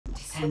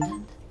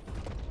Descendant,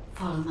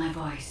 follow my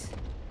voice.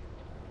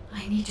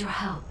 I need your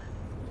help.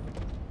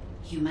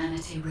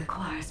 Humanity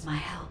requires my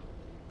help.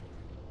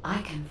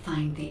 I can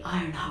find the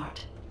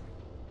Ironheart.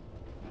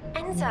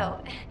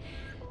 Enzo,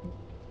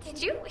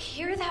 did you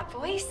hear that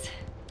voice?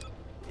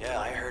 Yeah,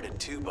 I heard it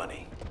too,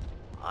 Bunny.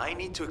 I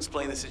need to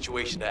explain the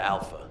situation to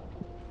Alpha.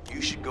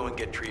 You should go and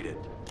get treated.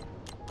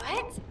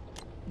 What?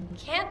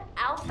 Can't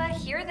Alpha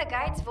hear the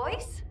guide's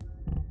voice?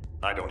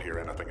 I don't hear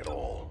anything at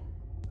all.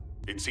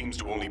 It seems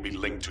to only be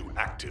linked to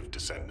active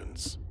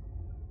descendants.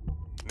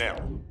 Now,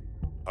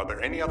 are there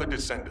any other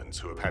descendants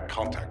who have had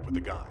contact with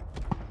the guide?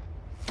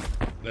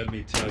 Let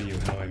me tell you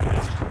how I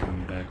managed to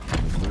come back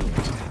from the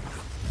ruins.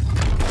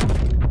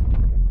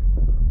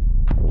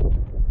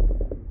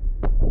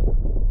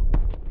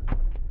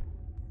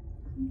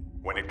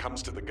 When it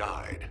comes to the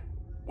guide,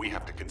 we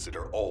have to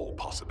consider all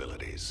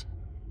possibilities.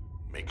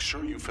 Make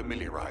sure you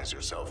familiarize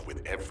yourself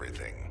with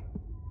everything.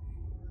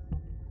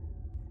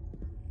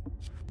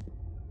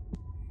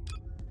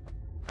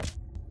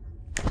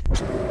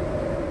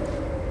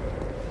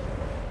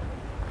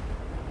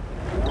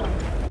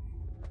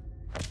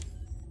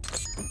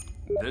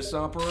 This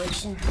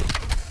operation?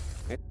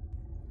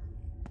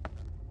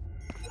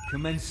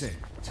 Commencing.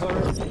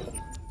 Turn.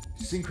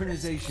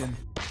 Synchronization.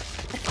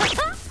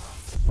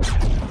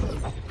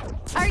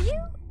 Are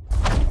you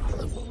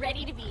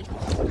ready to be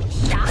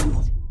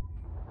shocked?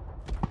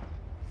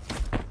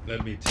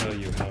 Let me tell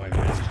you how I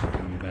managed to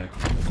come back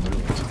from the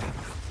ruins.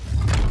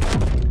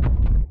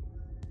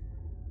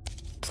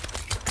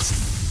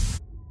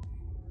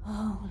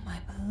 Oh, my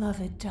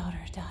beloved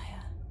daughter,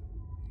 Daya.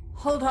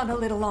 Hold on a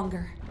little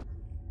longer.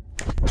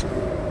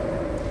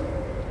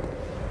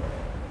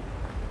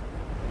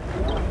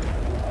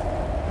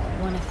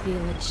 Wanna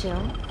feel a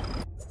chill?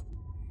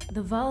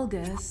 The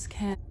Vulgus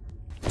can...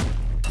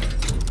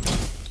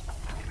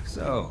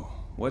 So,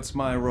 what's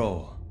my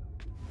role?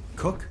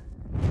 Cook?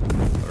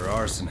 Or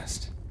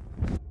arsonist?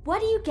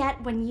 What do you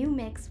get when you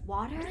mix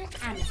water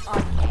and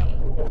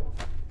RK?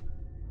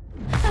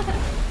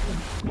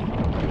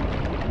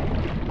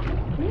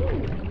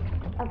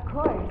 Of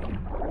course.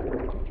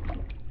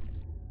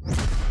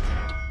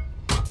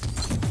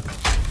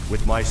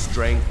 With my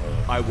strength,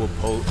 I will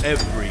pull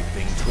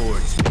everything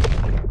towards me,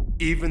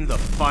 even the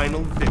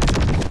final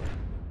victim.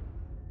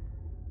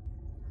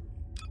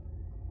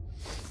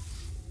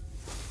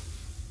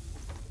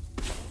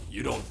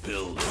 You don't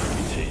build a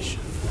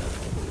reputation.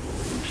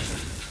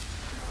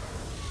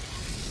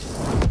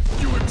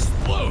 You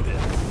exploded!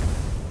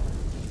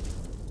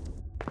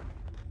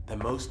 The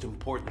most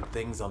important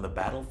things on the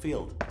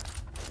battlefield.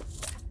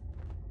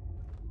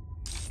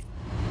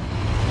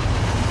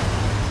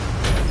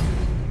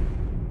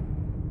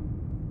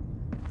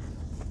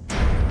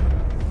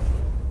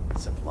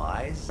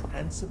 Supplies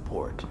and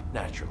support,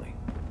 naturally.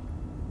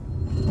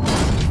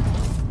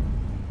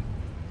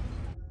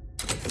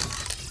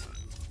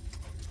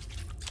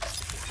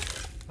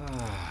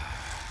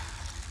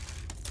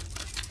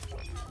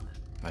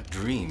 My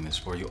dream is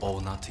for you all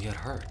not to get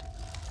hurt.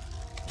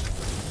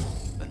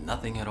 But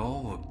nothing at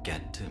all will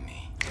get to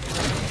me.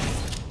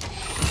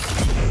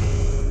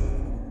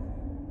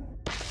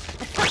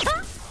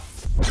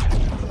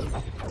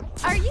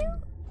 Are you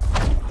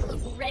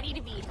ready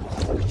to be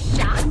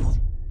shocked?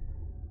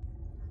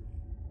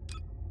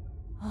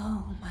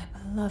 Oh, my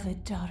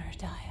beloved daughter,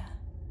 Daya.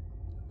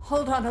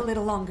 Hold on a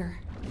little longer.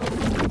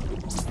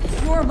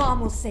 Your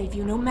mom will save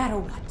you no matter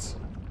what.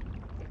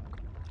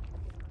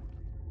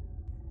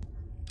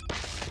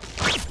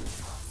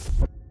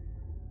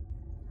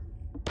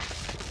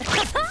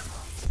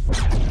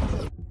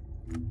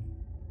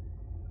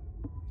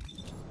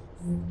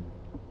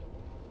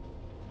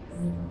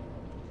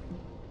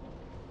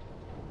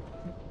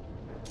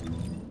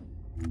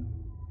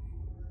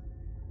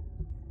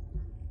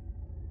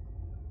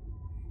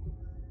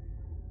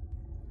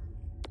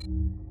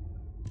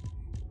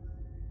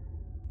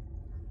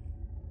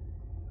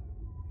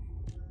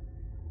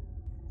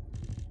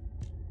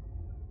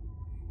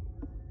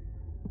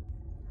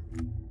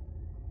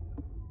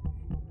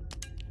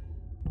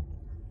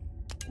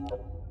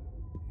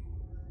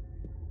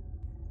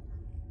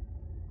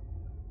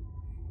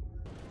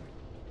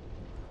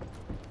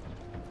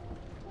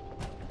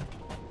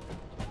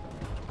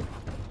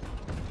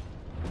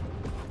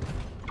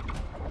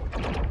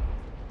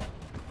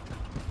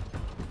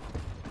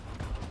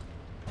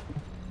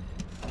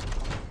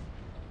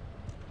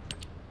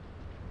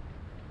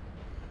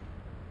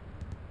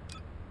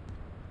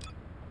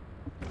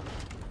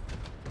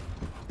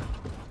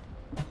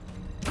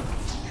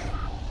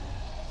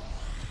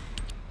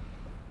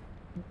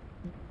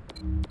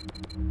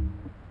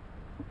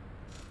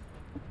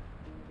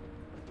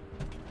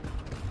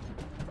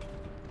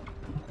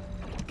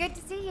 Good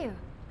to see you.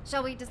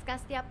 Shall we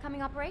discuss the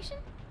upcoming operation?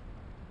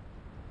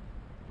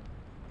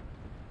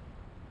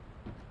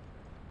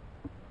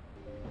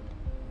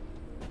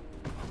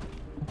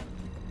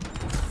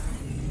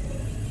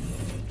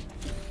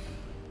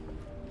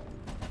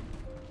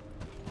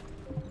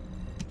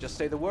 Just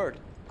say the word.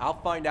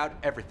 I'll find out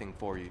everything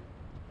for you.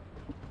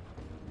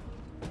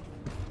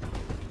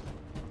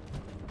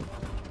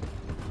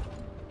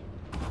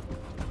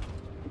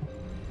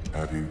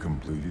 Have you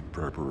completed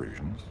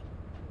preparations?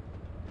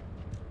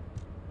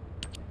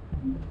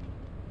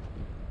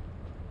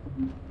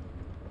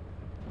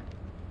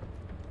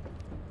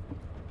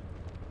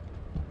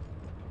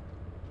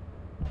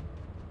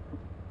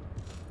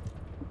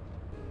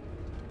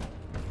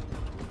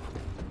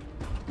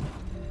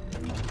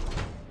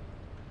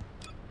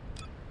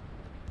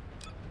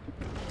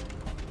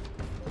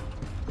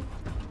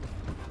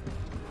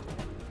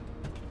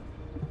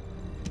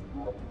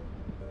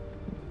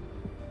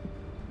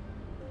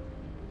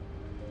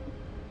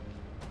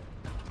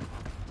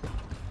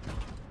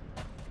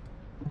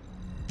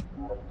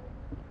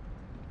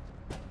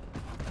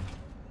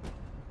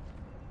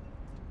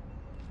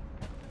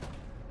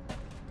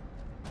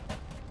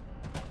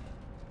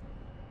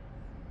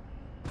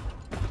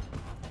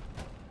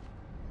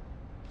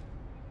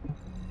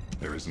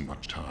 There isn't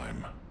much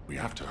time. We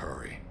have to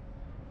hurry.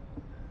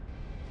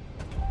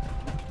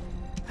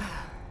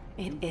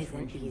 It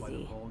isn't easy.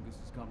 August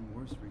has gotten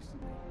worse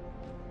recently.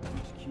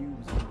 HQ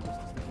was under this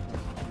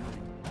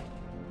security.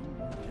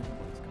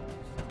 Everybody's colors.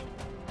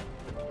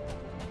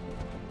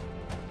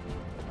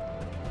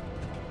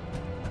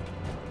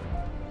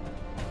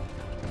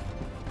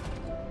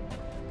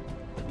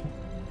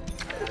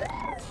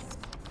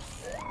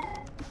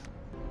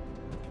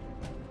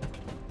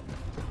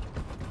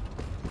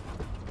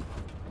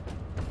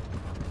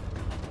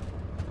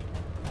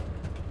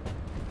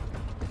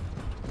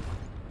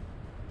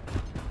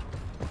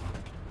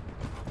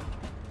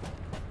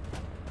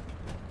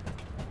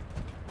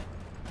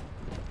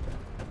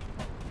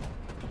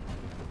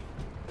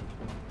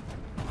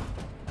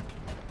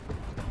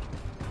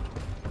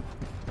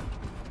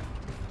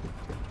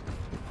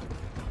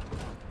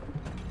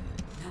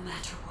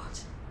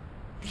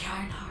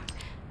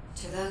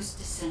 To those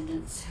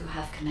descendants who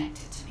have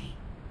connected to me,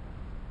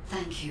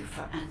 thank you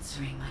for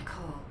answering my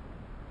call.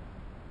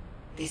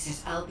 This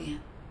is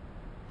Albion,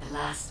 the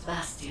last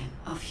bastion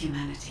of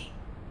humanity.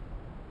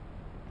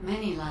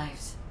 Many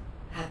lives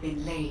have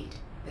been laid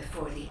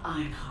before the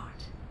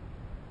Ironheart.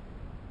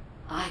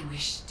 I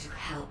wish to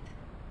help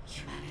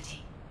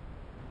humanity.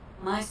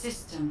 My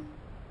system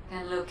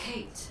can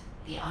locate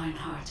the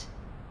Ironheart.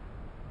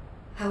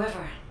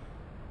 However,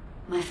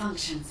 my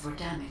functions were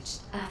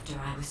damaged after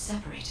I was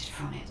separated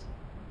from it.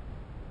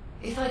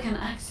 If I can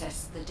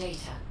access the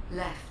data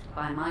left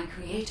by my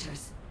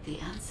creators, the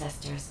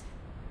ancestors,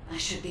 I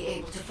should be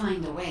able to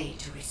find a way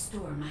to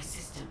restore my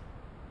system.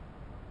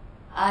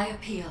 I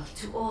appeal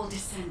to all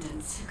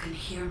descendants who can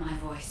hear my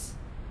voice.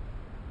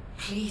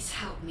 Please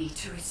help me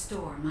to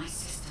restore my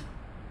system.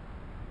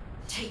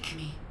 Take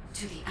me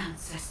to the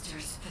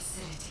ancestors'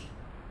 facility.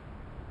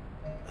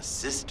 A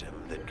system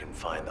that can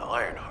find the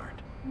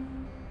Ironheart?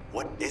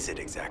 What is it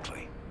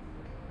exactly?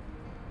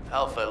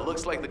 Alpha, it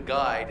looks like the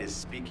guide is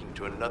speaking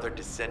to another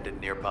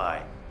descendant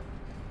nearby.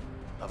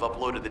 I've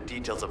uploaded the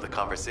details of the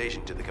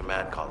conversation to the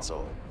command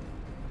console.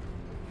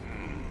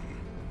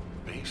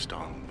 Based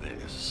on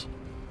this,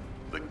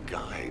 the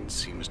guide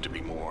seems to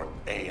be more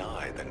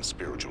AI than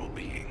spiritual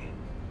being.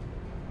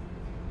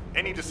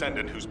 Any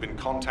descendant who's been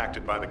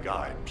contacted by the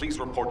guide, please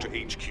report to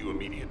HQ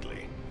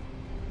immediately.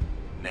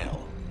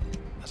 Nell,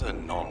 as a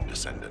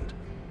non-descendant,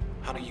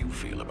 how do you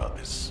feel about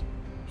this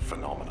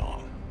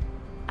phenomenon?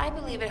 I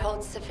believe it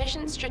holds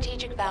sufficient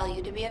strategic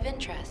value to be of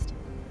interest.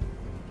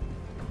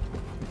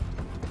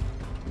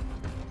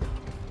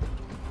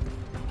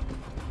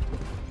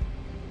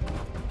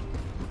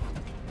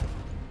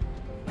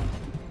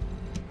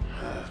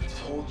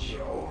 I've told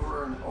you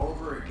over and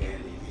over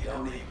again, and you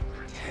don't even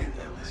pretend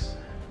to listen.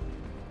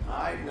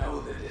 I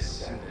know the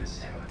Descendants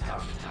have a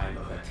tough time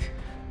of it.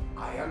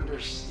 I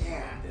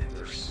understand that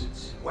their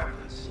suits and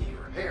weapons need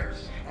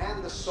repairs,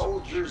 and the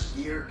soldiers'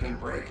 gear can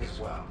break as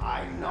well.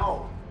 I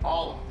know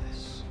all of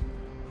this.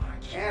 I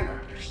can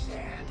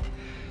understand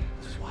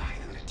is why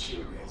the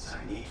materials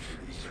I need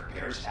for these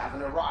repairs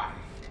haven't arrived.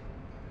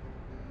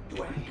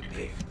 Do I need to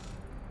pay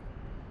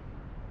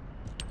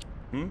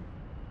for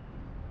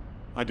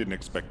I didn't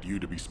expect you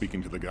to be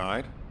speaking to the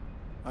guide.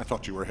 I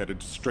thought you were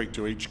headed straight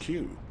to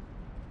HQ.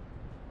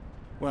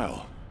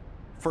 Well,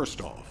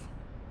 first off,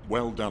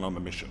 well done on the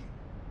mission.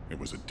 It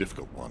was a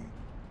difficult one.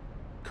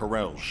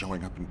 Corell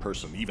showing up in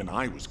person, even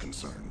I was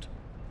concerned.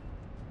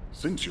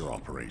 Since your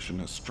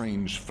operation, a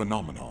strange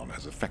phenomenon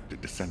has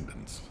affected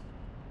Descendants.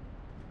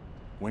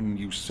 When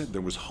you said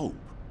there was hope,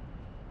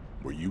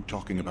 were you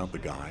talking about the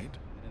guide?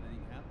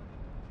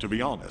 To be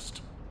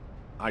honest,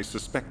 I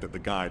suspect that the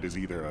guide is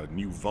either a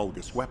new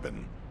Vulgus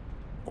weapon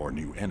or a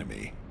new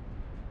enemy.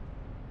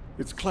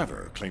 It's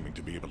clever claiming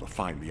to be able to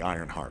find the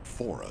Ironheart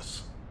for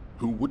us.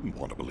 Who wouldn't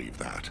want to believe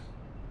that,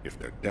 if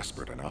they're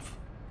desperate enough?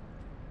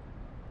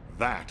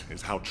 That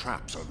is how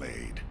traps are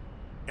laid.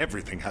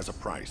 Everything has a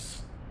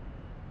price.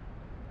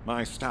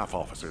 My staff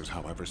officers,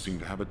 however, seem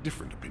to have a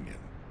different opinion.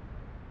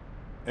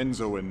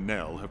 Enzo and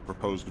Nell have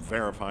proposed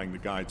verifying the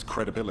guide's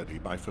credibility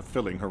by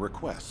fulfilling her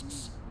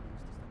requests.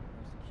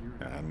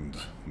 And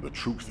the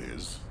truth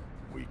is,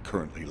 we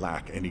currently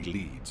lack any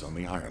leads on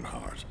the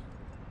Ironheart.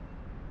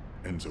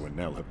 Enzo and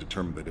Nell have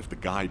determined that if the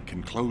guide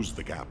can close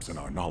the gaps in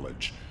our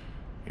knowledge,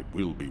 It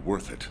will be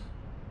worth it.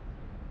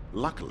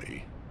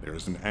 Luckily, there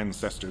is an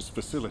Ancestors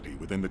facility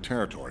within the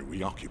territory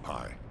we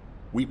occupy.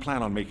 We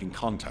plan on making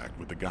contact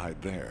with the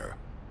guide there.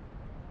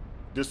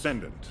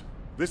 Descendant,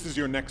 this is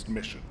your next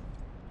mission.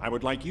 I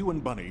would like you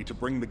and Bunny to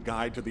bring the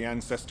guide to the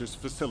Ancestors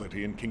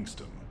facility in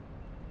Kingston.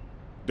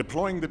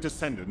 Deploying the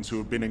Descendants who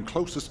have been in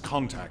closest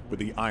contact with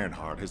the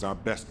Ironheart is our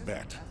best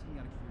bet.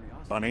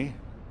 Bunny,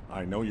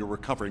 I know you're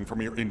recovering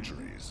from your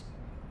injuries,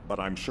 but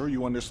I'm sure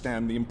you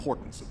understand the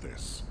importance of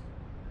this.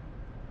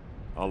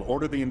 I'll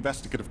order the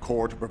Investigative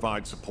Corps to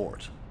provide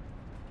support.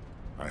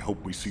 I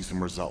hope we see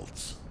some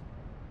results,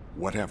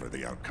 whatever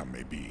the outcome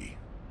may be.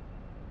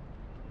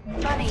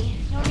 Bunny,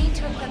 you'll need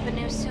to equip a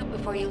new suit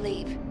before you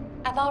leave.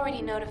 I've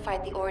already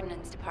notified the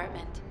Ordnance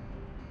Department.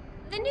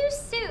 The new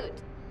suit?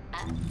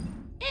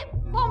 It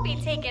won't be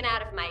taken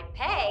out of my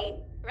pay,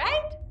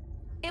 right?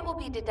 It will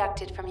be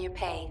deducted from your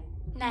pay,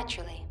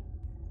 naturally.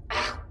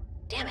 Ah,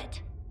 damn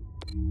it.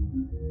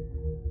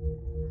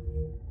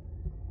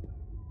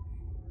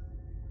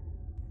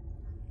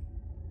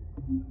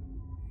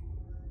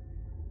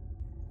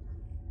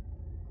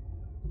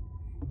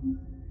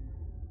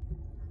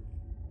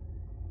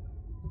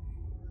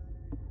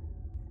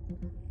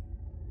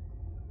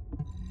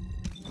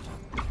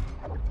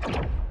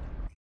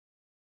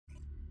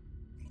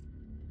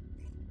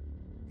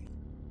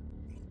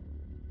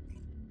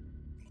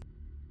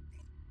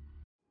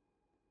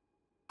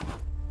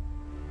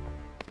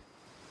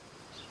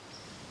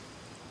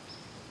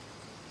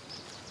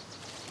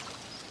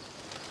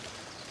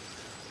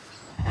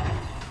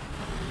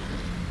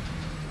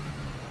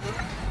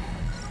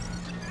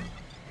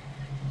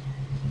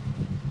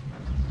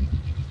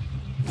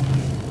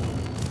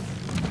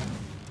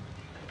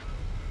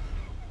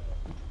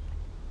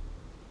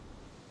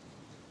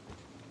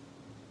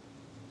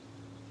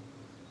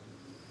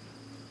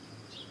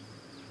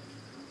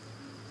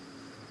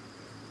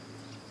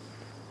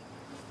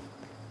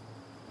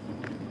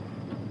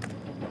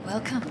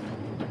 Welcome,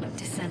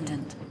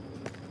 Descendant.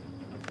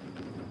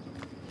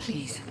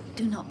 Please,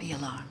 do not be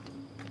alarmed.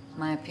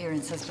 My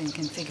appearance has been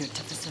configured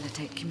to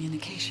facilitate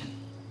communication.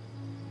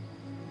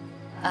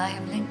 I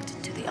am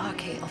linked to the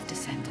Arcade of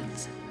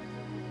Descendants.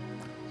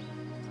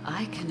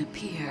 I can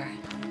appear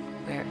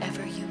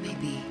wherever you may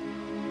be.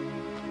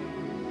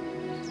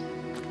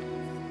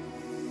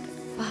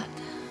 But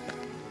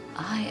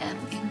I am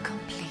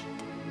incomplete.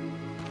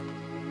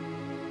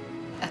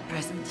 At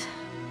present,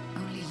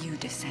 only you,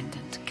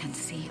 Descendant, can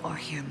see or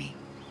hear me.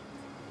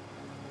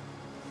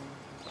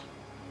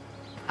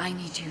 I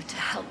need you to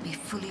help me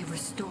fully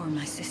restore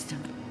my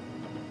system.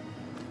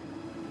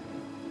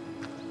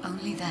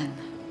 Only then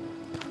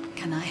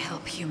can I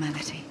help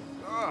humanity.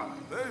 Ah,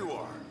 there you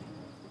are.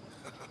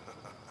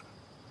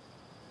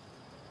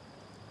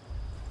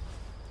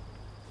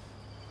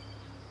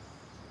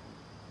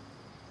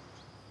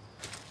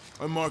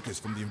 I'm Marcus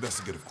from the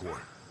Investigative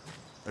Corps.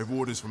 I have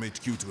orders from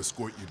HQ to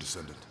escort you,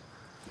 Descendant.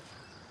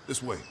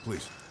 This way,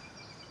 please.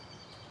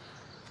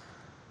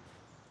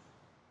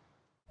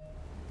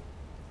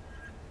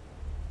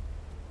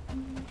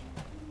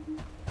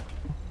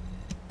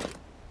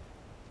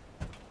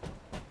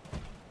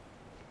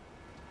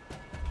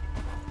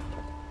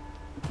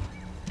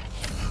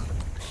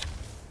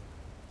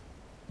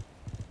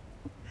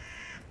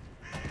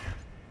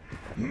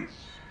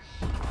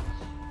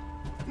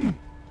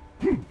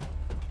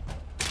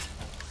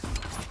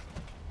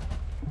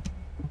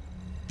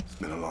 It's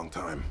been a long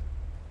time.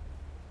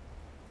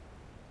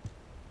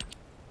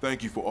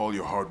 Thank you for all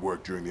your hard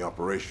work during the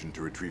operation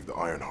to retrieve the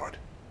Ironheart.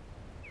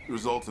 The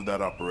results of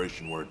that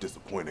operation were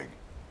disappointing,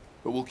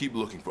 but we'll keep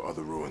looking for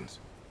other ruins.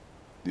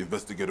 The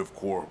Investigative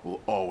Corps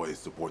will always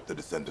support the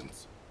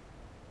Descendants.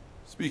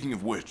 Speaking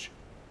of which,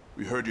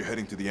 we heard you're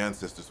heading to the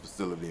Ancestors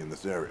facility in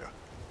this area.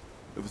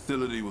 The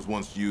facility was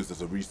once used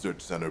as a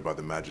research center by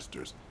the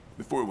Magisters,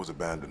 before it was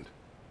abandoned.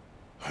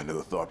 I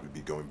never thought we'd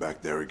be going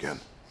back there again.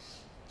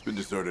 It's been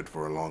deserted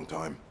for a long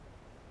time.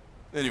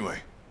 Anyway,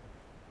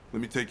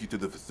 let me take you to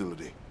the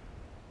facility.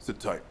 Sit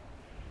tight.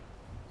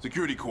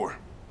 Security Corps,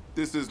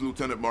 this is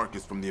Lieutenant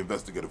Marcus from the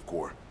Investigative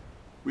Corps.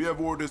 We have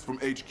orders from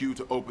HQ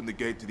to open the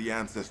gate to the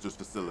Ancestors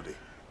facility.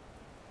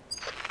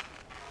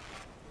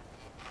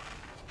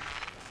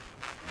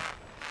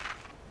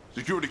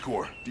 Security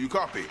Corps, do you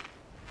copy?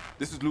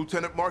 This is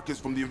Lieutenant Marcus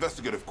from the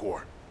Investigative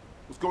Corps.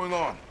 What's going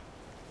on?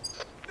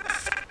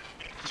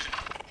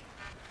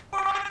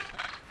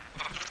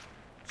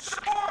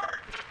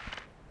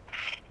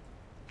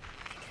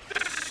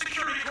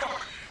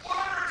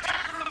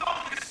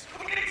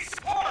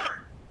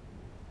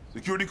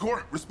 Security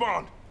Corps,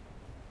 respond!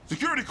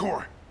 Security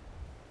Corps!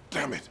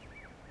 Damn it!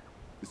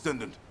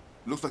 Descendant,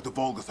 it looks like the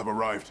Vulgus have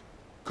arrived.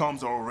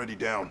 Comms are already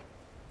down.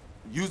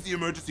 Use the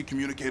emergency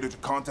communicator to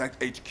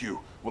contact HQ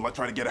while I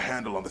try to get a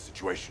handle on the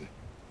situation.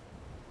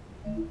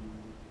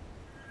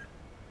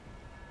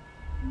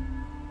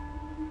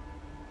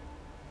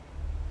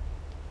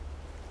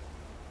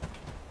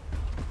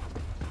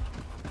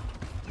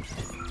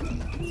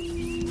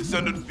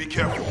 Descendant, be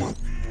careful.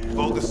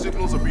 Vulgus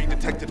signals are being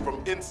detected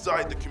from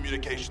inside the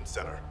communication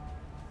center.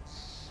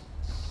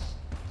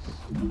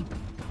 Quickly,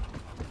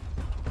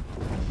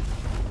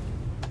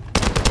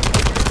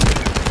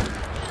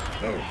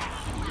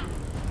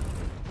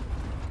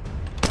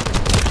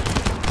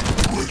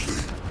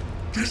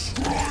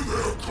 destroy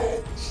their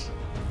comms.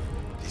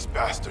 These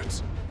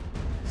bastards.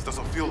 This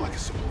doesn't feel like a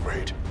simple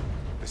raid.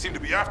 They seem to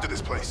be after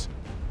this place.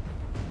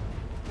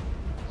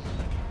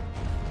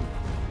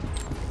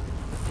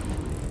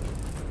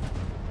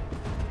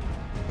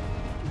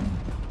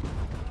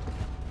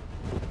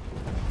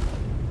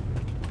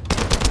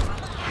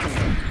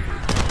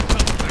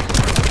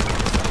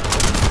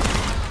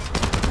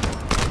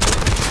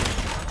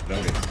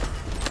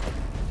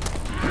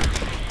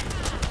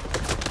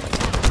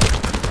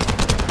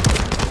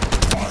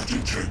 I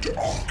detect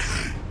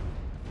arcane.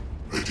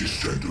 A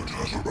Descendant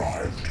has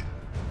arrived.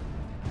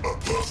 A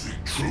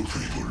perfect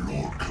trophy for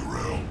Lord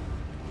Carell.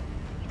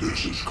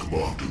 This is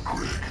Commander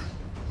Greg.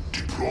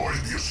 Deploy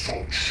the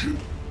assault ship.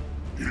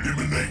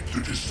 Eliminate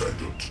the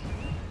Descendant.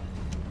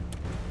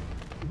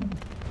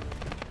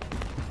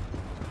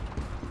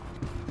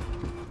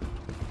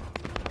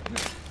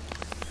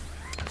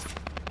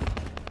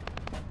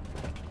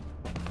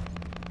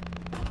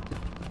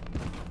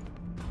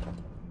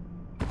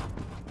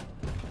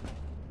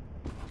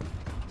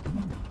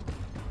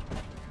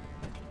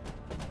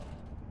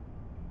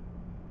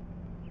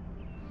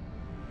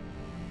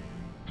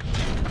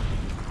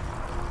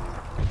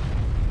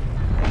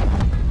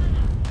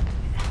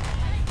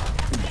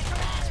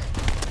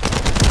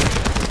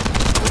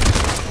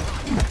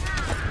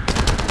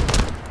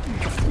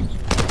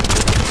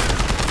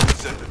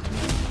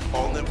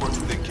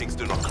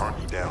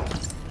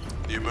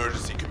 The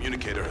emergency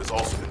communicator has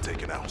also been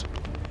taken out.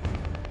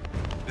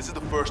 This is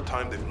the first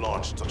time they've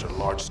launched such a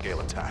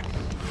large-scale attack.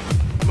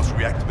 We must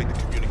reactivate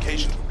the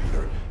communications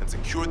repeater and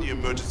secure the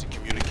emergency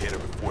communicator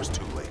before it's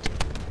too late.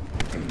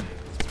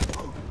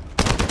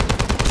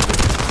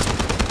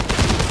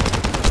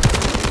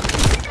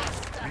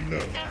 No.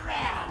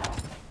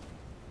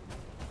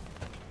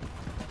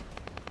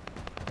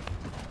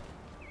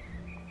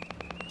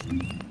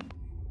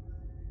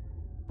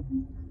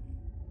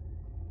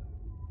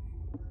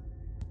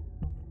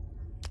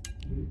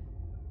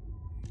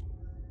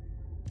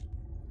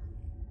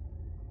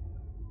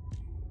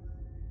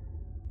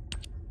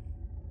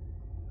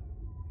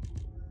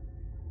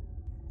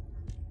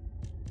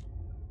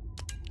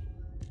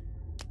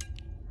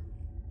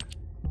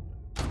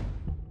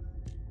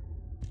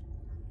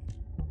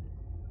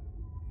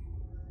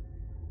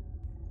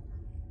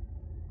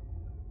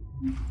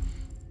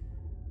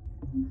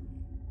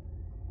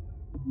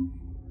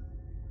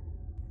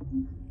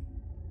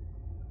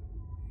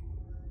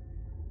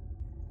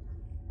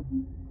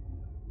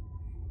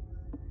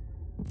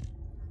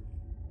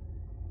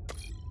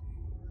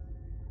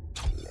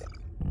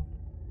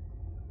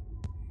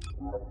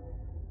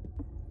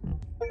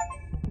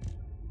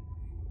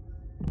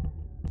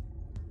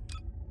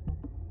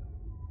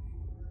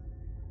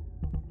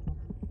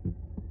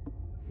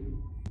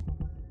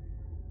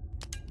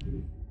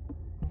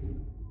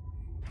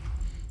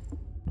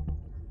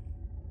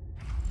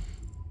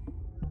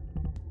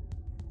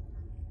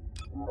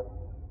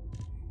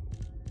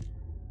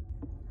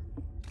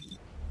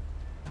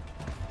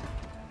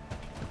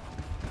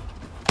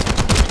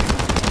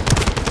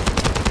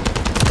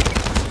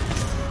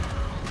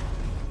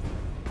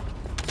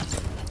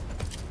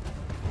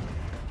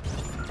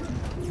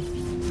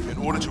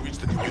 In order to reach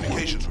the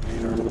communications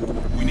repeater,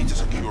 we need to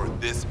secure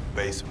this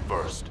base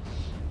first.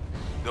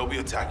 They'll be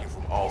attacking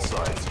from all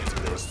sides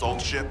using their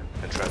assault ship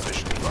and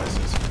transmission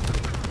devices.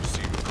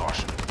 Proceed with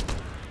caution.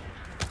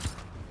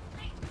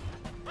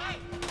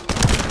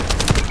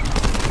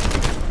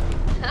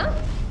 Huh?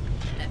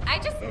 I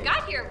just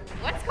got here.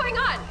 What's going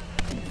on?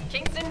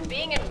 Kingston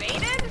being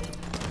invaded?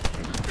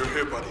 You're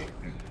here, buddy.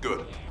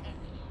 Good.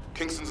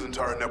 Kingston's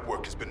entire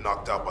network has been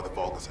knocked out by the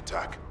Vulgus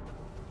attack.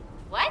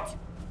 What?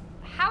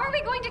 How are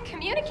we going to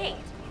communicate?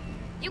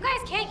 You guys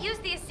can't use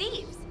the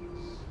Asieves.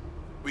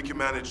 We can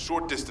manage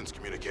short-distance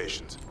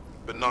communications,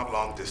 but not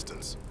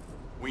long-distance.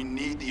 We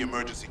need the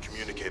emergency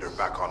communicator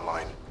back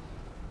online.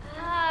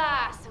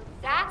 Ah, so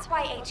that's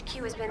why HQ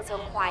has been so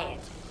quiet.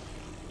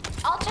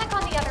 I'll check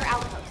on the other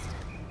outpost.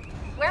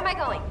 Where am I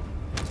going?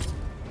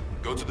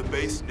 Go to the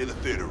base near the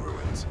theater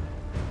ruins.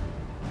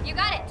 You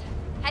got it.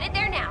 Headed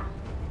there now.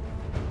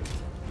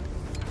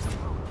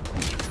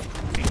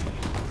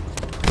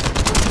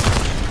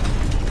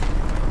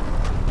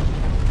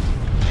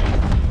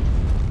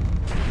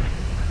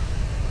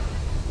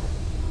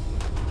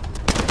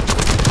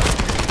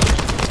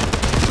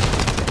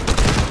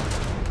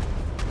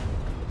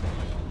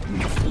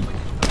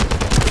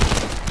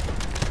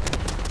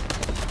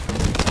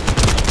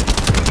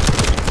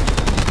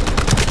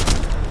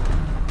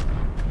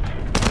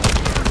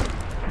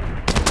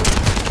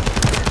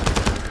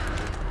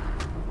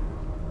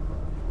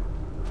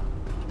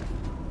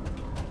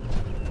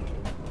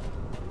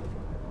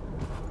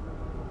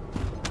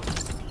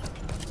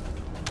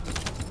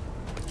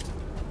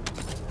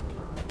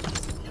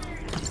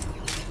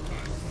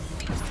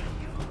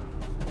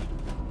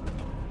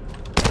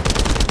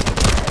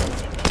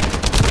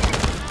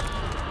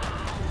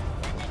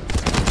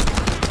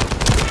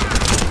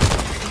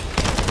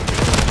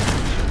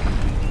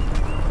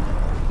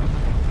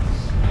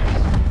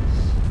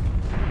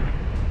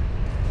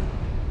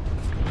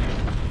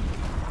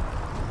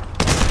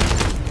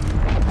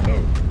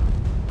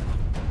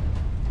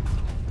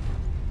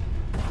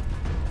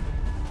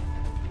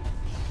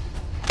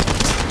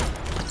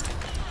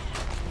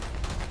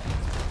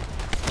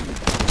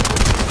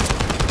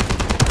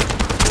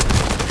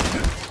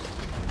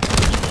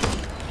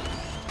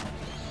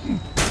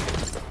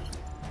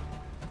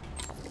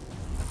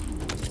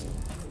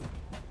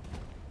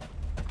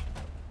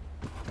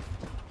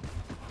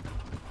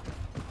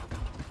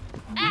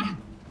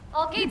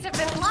 All gates have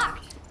been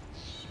locked.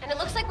 And it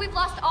looks like we've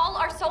lost all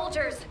our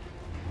soldiers.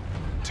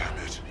 Damn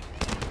it.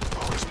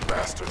 Those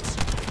bastards.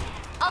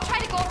 I'll try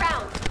to go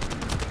around.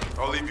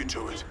 I'll leave you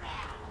to it.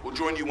 We'll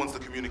join you once the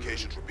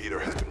communications repeater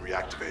has been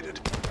reactivated.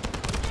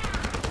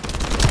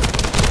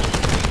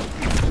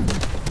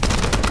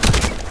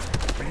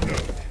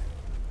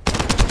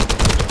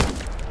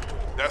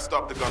 That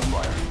stopped the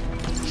gunfire.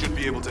 We should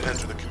be able to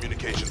enter the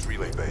communications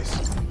relay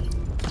base.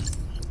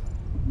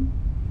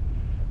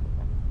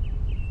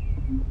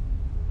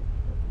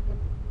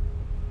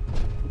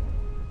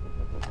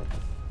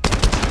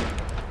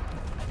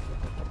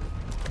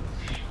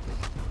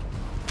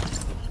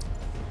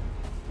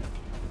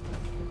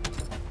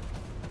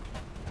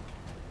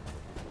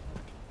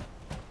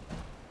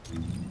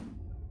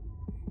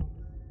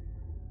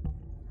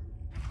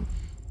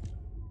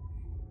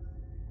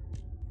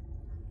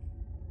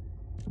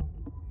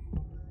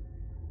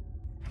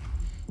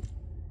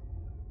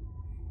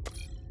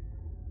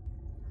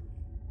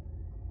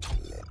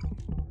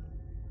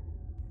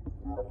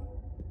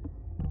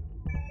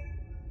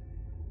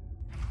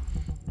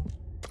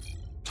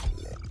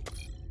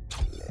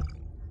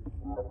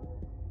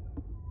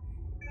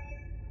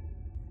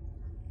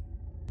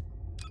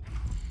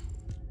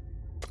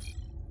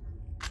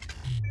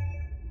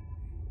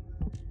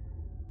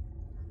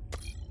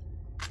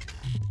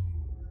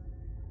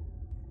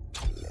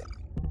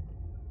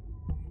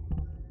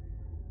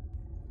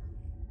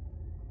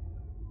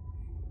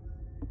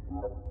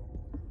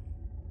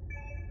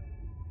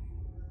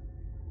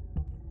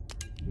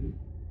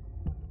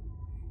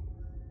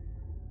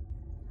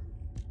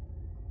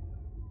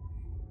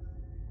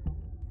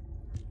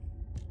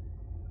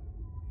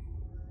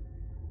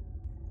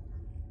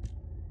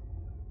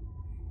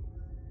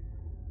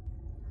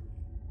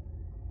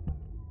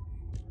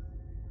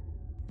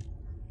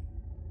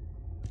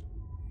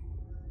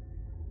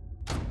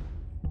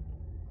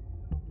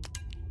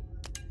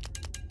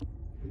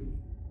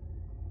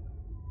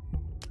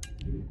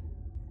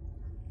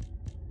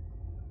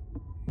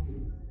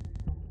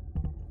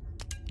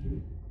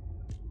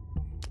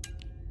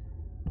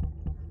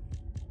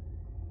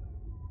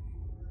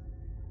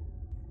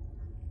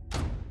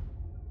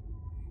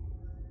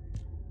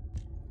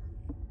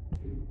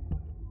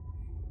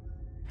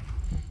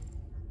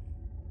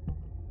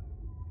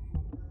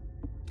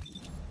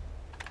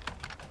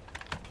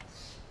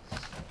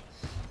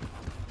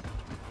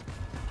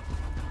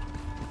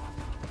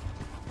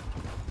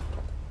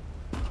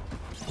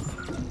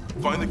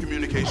 Find the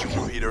communications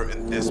repeater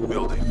in this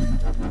building.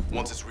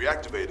 Once it's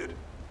reactivated,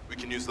 we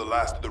can use the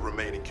last of the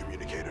remaining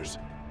communicators.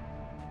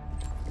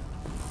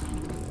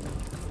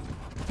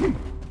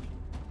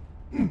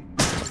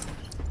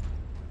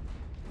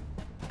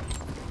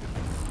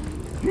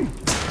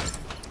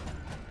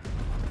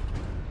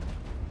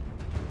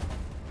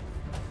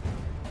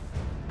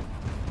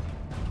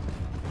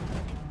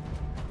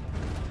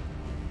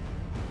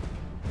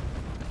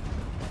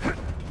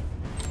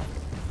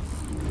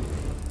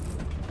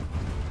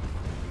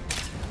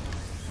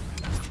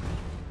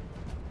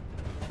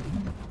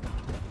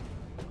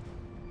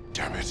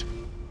 Damn it.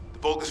 The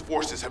Vulgus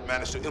forces have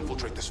managed to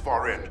infiltrate this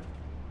far in.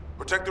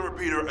 Protect the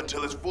repeater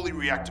until it's fully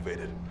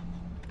reactivated.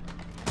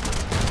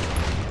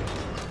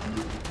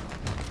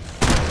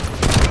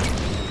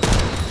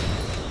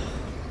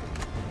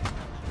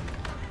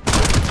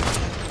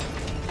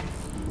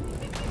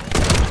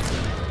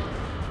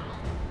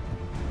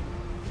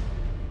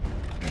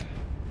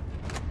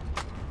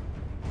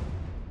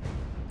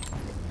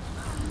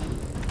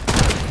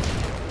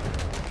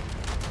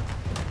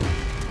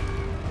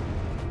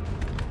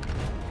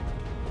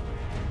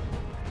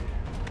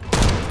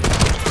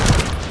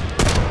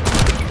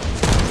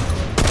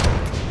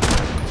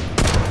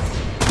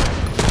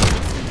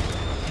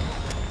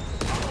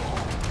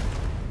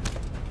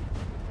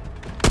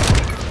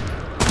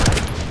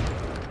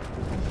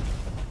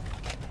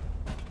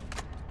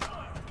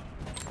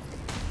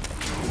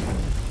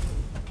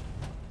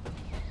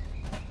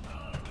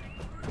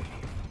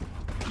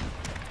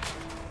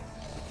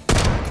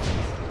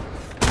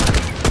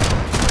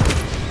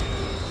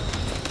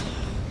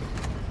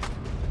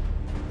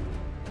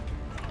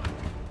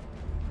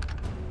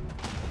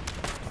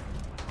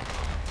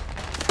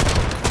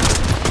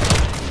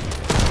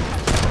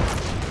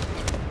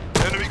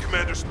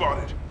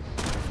 Spotted.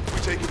 We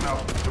take him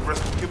out, the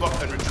rest will give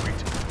up and retreat.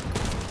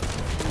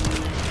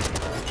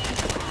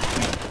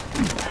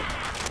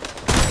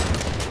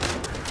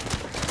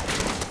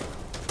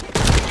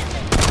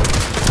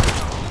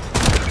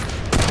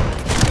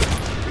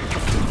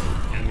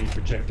 Enemy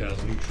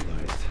projectiles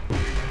neutralized.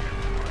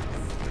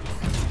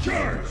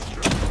 Charge!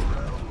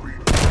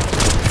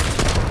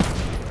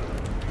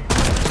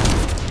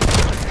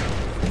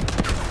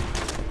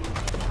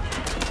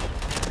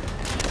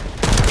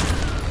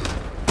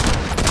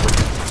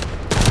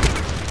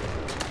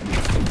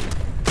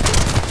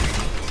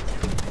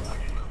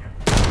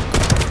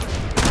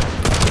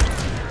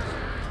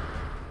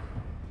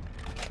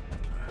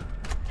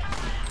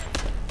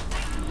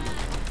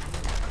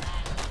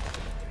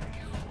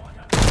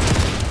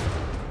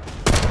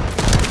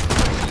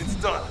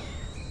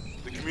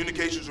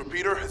 Communications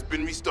repeater has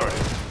been restarted.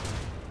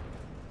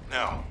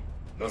 Now,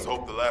 let's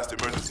hope the last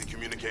emergency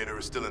communicator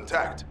is still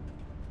intact.